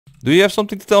Do you have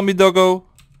something to tell me, doggo?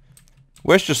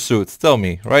 Where's your suit? Tell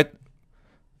me, right?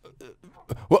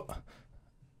 What?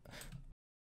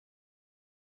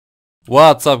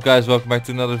 What's up, guys? Welcome back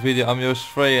to another video. I'm your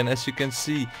Frey, and as you can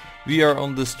see, we are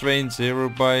on the strange Hero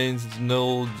Binds,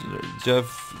 Null, Jeff,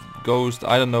 Ghost.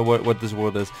 I don't know what this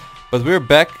word is, but we're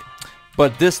back.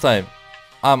 But this time,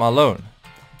 I'm alone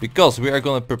because we are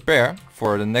gonna prepare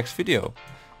for the next video.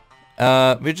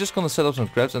 We're just gonna set up some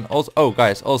traps and also. Oh,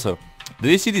 guys, also, do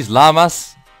you see these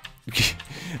llamas?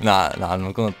 nah, I'm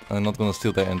not gonna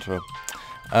steal their intro.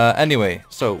 Anyway,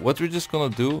 so what we're just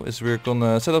gonna do is we're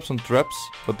gonna set up some traps,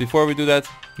 but before we do that,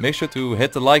 make sure to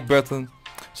hit the like button,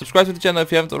 subscribe to the channel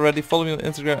if you haven't already, follow me on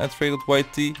Instagram at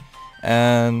frey.yt,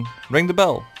 and ring the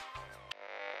bell.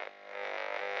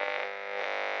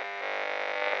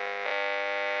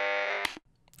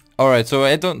 Alright, so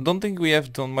I don't think we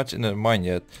have done much in the mine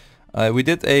yet. We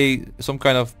did some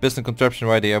kind of business contraption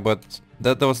right here, but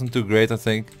that wasn't too great, I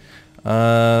think.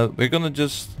 We're gonna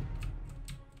just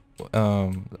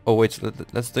oh wait,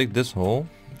 let's take this hole.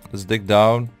 Let's dig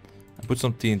down and put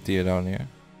some TNT down here.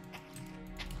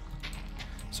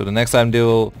 So the next time they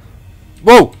will...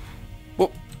 Whoa!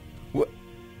 Whoa! What?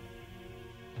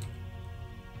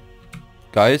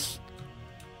 Guys?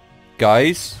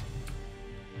 Guys?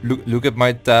 Look at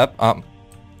my tab. I'm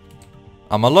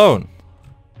alone.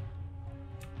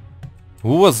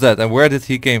 Who was that and where did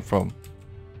he came from?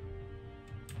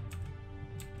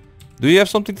 Do you have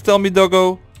something to tell me,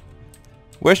 doggo?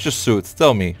 Where's your suit?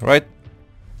 Tell me, right?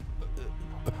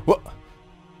 What?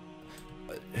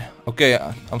 Okay,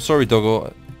 I'm sorry,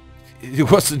 doggo.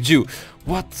 It wasn't you.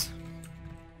 What?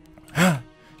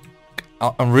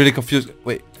 I'm really confused.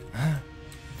 Wait.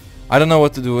 I don't know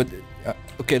what to do.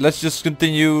 Okay, let's just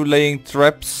continue laying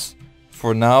traps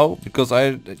for now because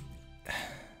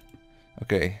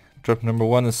okay, trap number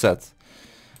 1 is set.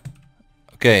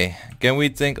 Okay, can we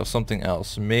think of something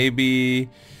else? Maybe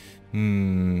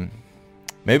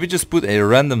maybe just put a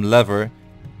random lever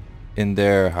in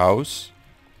their house,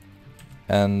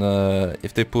 and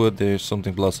if they put there's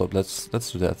something blows up. Let's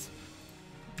do that.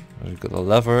 We've got a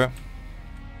lever.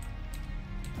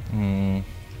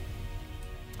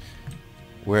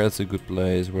 Where's a good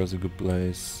place? Where's a good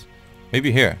place?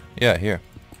 Maybe here. Yeah, here.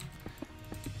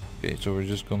 Okay, so we're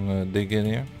just gonna dig in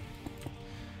here.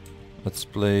 Let's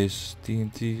place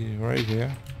TNT right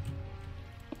here.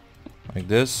 Like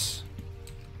this.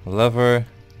 Lever.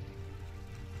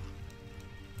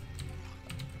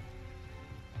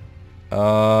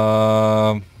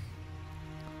 I'm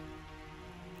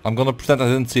gonna pretend I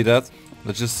didn't see that.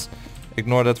 Let's just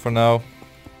ignore that for now.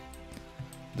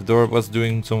 The door was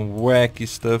doing some wacky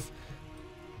stuff.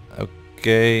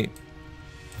 Okay.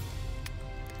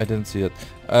 I didn't see it.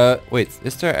 Wait,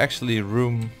 is there actually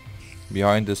room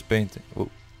behind this painting? Whoa.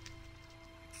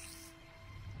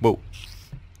 Whoa.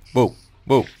 Whoa.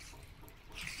 Whoa.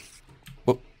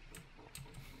 Whoa.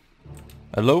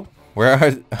 Hello? Where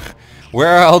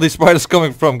are all these spiders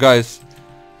coming from, guys?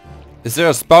 Is there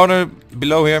a spawner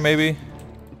below here maybe?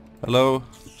 Hello?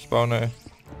 Spawner?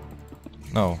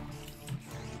 No.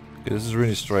 Okay, this is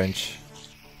really strange.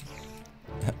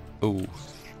 Oh.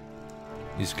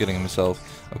 He's killing himself.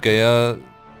 Okay,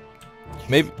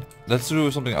 maybe let's do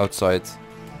something outside.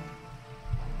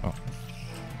 Oh.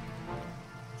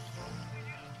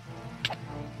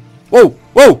 Whoa!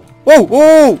 Whoa! Whoa!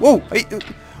 Whoa! Whoa! Hey,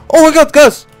 oh my God,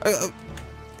 guys!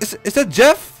 Is that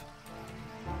Jeff?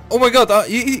 Oh my God!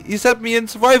 He set me in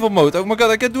survival mode. Oh my God!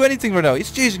 I can't do anything right now.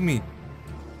 He's chasing me.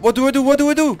 What do I do? What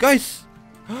do I do, guys?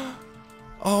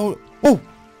 Oh! Whoa!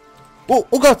 Whoa!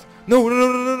 Oh God! No! No! No!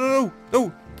 No! No!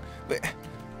 No! No!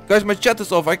 Guys, my chat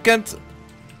is off. I can't.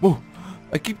 Whoa!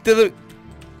 I keep telling.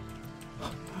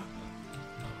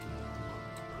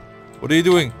 What are you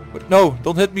doing? No!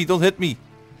 Don't hit me! Don't hit me!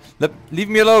 Leave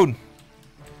me alone!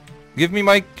 Give me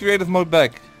my creative mode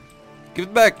back! Give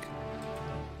it back!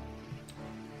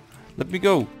 Let me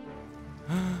go!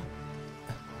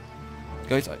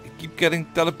 Guys, I keep getting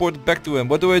teleported back to him.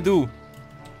 What do I do?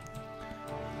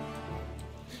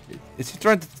 Is he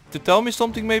trying to tell me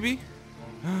something maybe?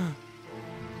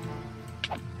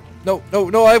 No, no,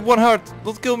 no, I have 1 heart.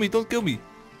 Don't kill me, don't kill me.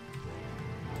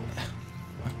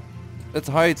 Let's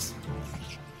hide.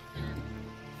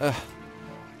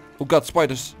 Oh God,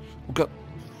 spiders. Oh God.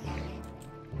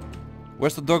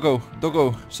 Where's the doggo?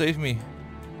 Doggo, save me.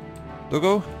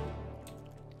 Doggo?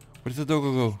 Where did the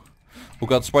doggo go? Oh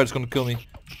God, spider's gonna kill me.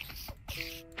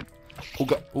 Oh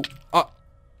God. Oh, ah.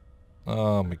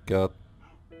 Oh my God.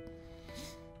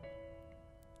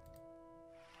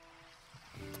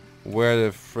 Where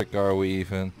the frick are we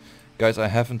even? Guys, I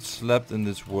haven't slept in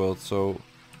this world, so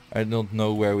I don't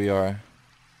know where we are.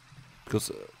 Because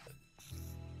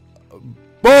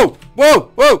whoa!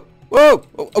 Whoa! Whoa! Whoa!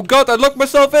 Oh god, I locked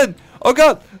myself in! Oh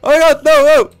god! Oh god! No!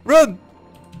 No! Run!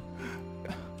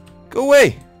 Go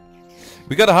away!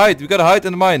 We gotta hide! We gotta hide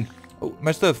in the mine! Oh,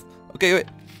 my stuff! Okay, wait!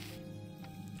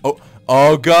 Oh!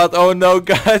 Oh god! Oh no,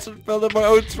 guys! I fell in my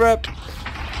own trap!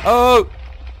 Oh!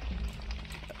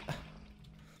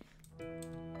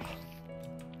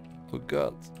 Oh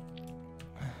god!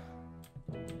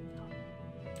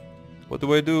 What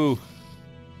do I do?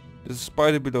 There's a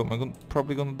spider below me. I'm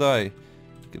probably gonna die.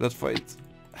 Okay, let's fight.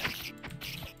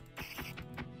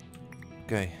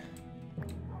 Okay.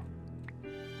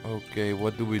 Okay,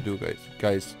 what do we do, guys?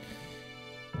 Guys,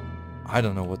 I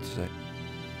don't know what to say.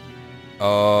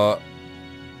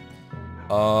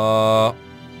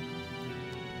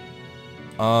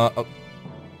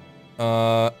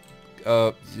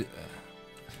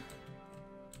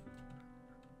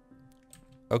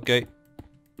 Okay.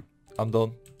 I'm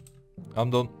done.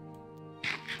 I'm done.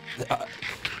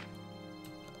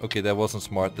 Okay, that wasn't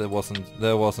smart. That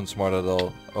wasn't smart at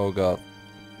all. Oh god.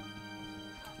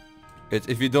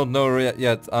 If you don't know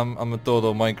yet, I'm a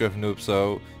total Minecraft noob.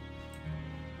 So,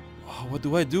 oh, what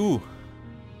do I do?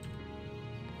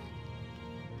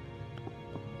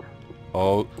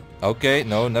 Oh, okay.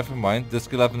 No, never mind. This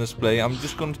could happen display. I'm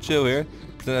just gonna chill here.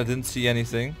 Then I didn't see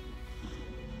anything.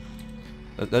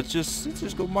 Let's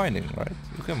just go mining, right?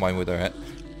 We can mine with our head.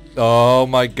 Oh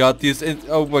my god, these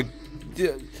oh my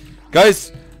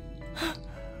guys.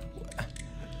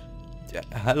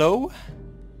 Hello?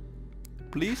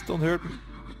 Please don't hurt me.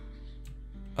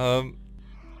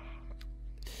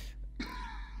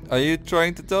 Are you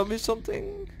trying to tell me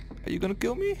something? Are you gonna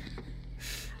kill me?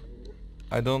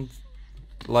 I don't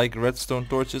like redstone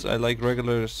torches. I like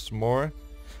regulars more.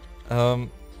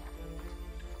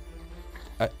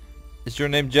 Is your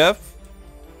name Jeff?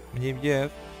 My name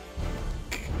Jeff.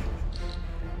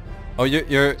 Oh,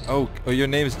 your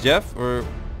name is Jeff, or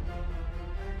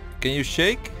can you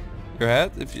shake your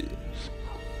head if you?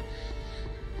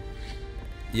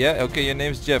 Yeah. Okay, your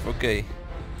name is Jeff. Okay.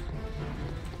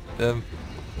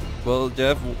 Well,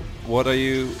 Jeff, what are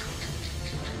you?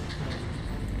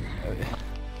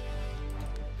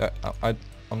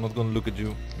 I'm not gonna look at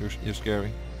you. You're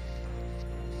scary.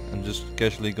 I'm just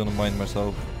casually gonna mine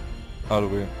myself out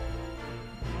of here.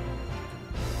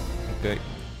 Okay.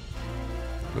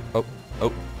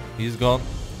 Oh, he's gone.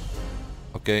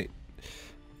 Okay.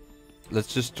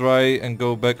 Let's just try and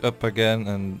go back up again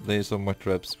and lay some more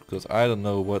traps, because I don't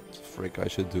know what frick I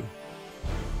should do.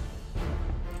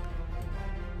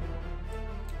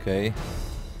 Okay.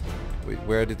 Wait,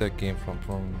 where did that came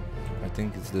from? I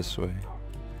think it's this way.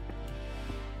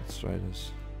 Let's try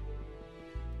this.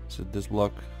 Is it this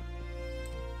block?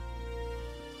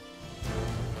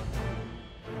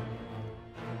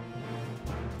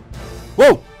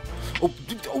 Whoa! Oh,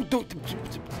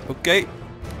 okay,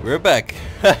 we're back.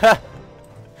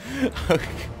 Okay.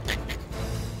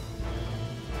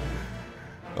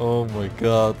 Oh my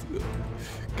god,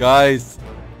 guys!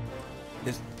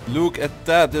 Just look at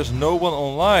that. There's no one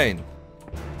online.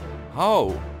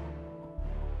 How?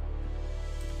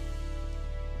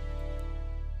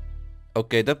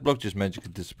 Okay, that block just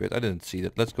magically disappeared. I didn't see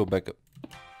that. Let's go back up.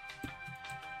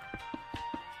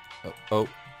 Oh.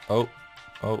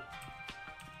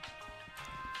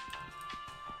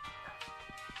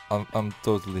 I'm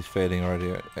totally failing right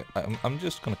here. I'm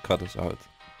just gonna cut this out.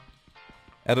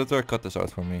 Editor, cut this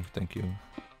out for me. Thank you.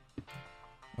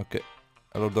 Okay.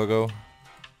 Hello, doggo.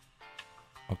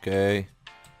 Okay.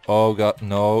 Oh god,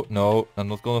 no. I'm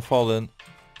not gonna fall in.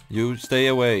 You stay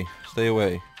away. Stay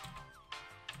away.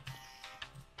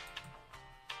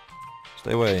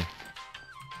 Stay away.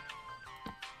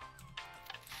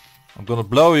 I'm gonna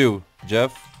blow you,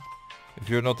 Jeff. If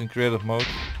you're not in creative mode.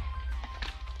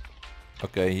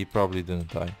 Okay, he probably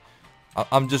didn't die.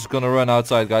 I'm just gonna run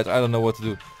outside, guys. I don't know what to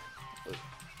do.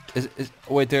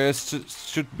 Wait, there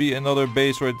should be another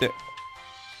base right there.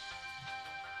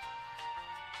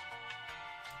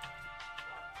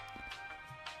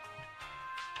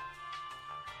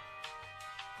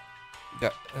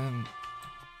 Yeah.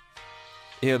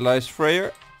 Here lies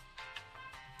Freyr.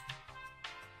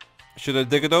 Should I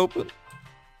dig it open?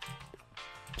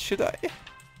 Should I?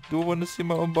 Do I want to see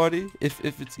my own body? If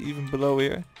it's even below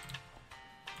here.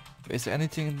 Is there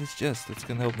anything in this chest that's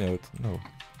gonna help me out? No.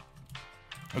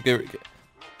 Okay.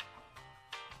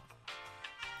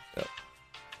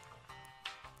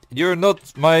 You're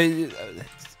not my...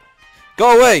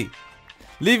 Go away!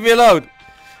 Leave me alone!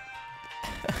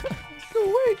 Go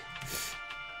away!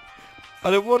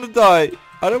 I don't want to die.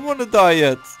 I don't want to die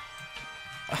yet.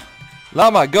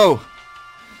 Llama, go!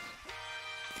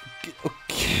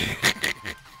 Okay.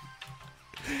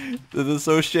 This is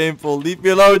so shameful. Leave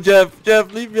me alone, Jeff.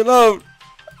 Jeff, leave me alone.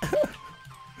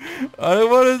 I don't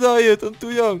want to die yet. I'm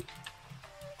too young.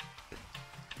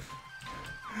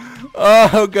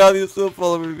 Oh god, he's still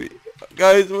following me.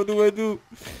 Guys, what do I do?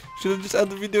 Should I just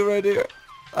end the video right here?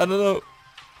 I don't know.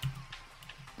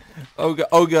 Oh god.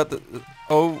 Oh god.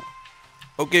 Oh.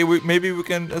 Okay, maybe we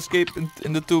can escape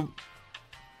in the tube.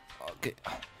 Okay.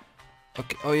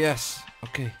 Okay. Oh yes.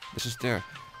 Okay. This is there.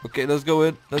 Okay, let's go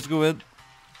in. Let's go in.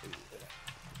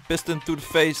 Piston to the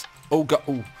face. Oh god.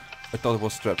 Oh. I thought it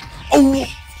was strapped. Oh.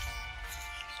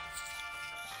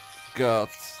 God.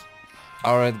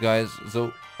 Alright guys.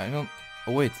 So I don't.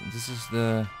 Oh wait. This is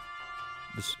the.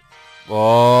 This.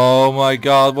 Oh my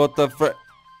god. What the frick.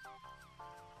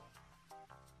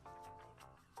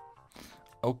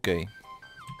 Okay.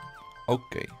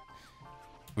 Okay.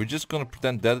 We're just gonna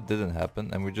pretend that it didn't happen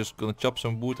and we're just gonna chop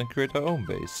some wood and create our own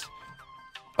base.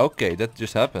 Okay, that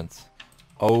just happened.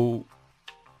 Oh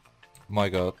my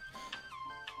god.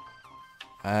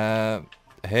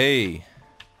 Hey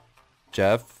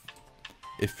Jeff.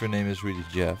 If your name is really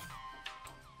Jeff.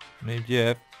 Maybe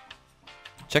Jeff.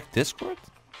 Check Discord?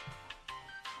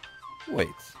 Wait.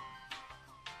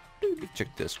 Let me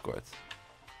check Discord.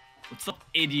 What's up,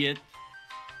 idiot?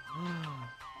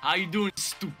 How you doing,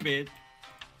 stupid?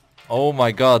 Oh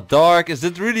my god, Dark, is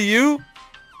it really you?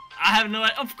 I have no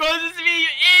idea. Of course it's me, you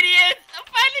idiot! I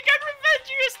finally got revenge,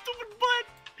 you stupid butt!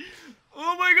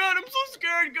 Oh my god, I'm so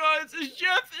scared, guys.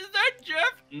 Is that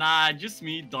Jeff? Nah, just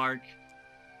me, Dark.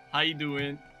 How you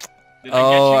doing? Did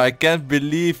Oh, I I can't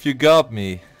believe you got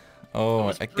me. Oh,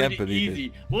 I can't pretty believe easy.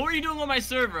 it. What were you doing on my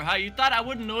server? Huh? You thought I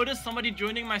wouldn't notice somebody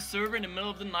joining my server in the middle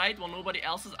of the night while nobody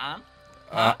else is on?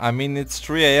 Huh? I mean, it's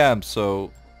 3 AM,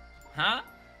 so... Huh?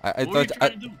 I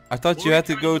thought you had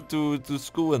to go to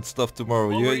school and stuff tomorrow.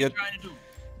 What were you trying to do?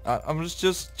 I'm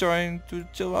just trying to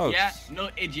chill out. Yeah, no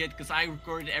idiot, because I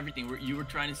recorded everything. You were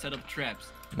trying to set up traps.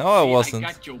 No, I wasn't.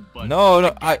 I got your butt.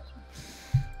 No,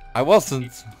 I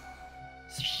wasn't.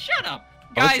 Shut up,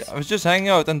 guys. I was just hanging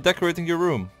out and decorating your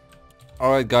room.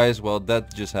 Alright guys, well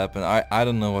that just happened. I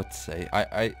don't know what to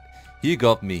say. He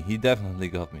got me. He definitely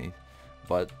got me.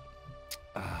 But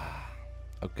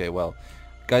okay, well.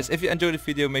 Guys, if you enjoyed the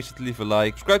video, make sure to leave a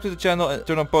like. Subscribe to the channel and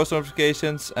turn on post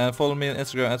notifications. And follow me on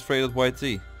Instagram at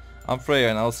Freya.yt. I'm Freya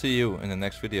and I'll see you in the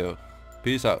next video.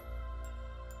 Peace out.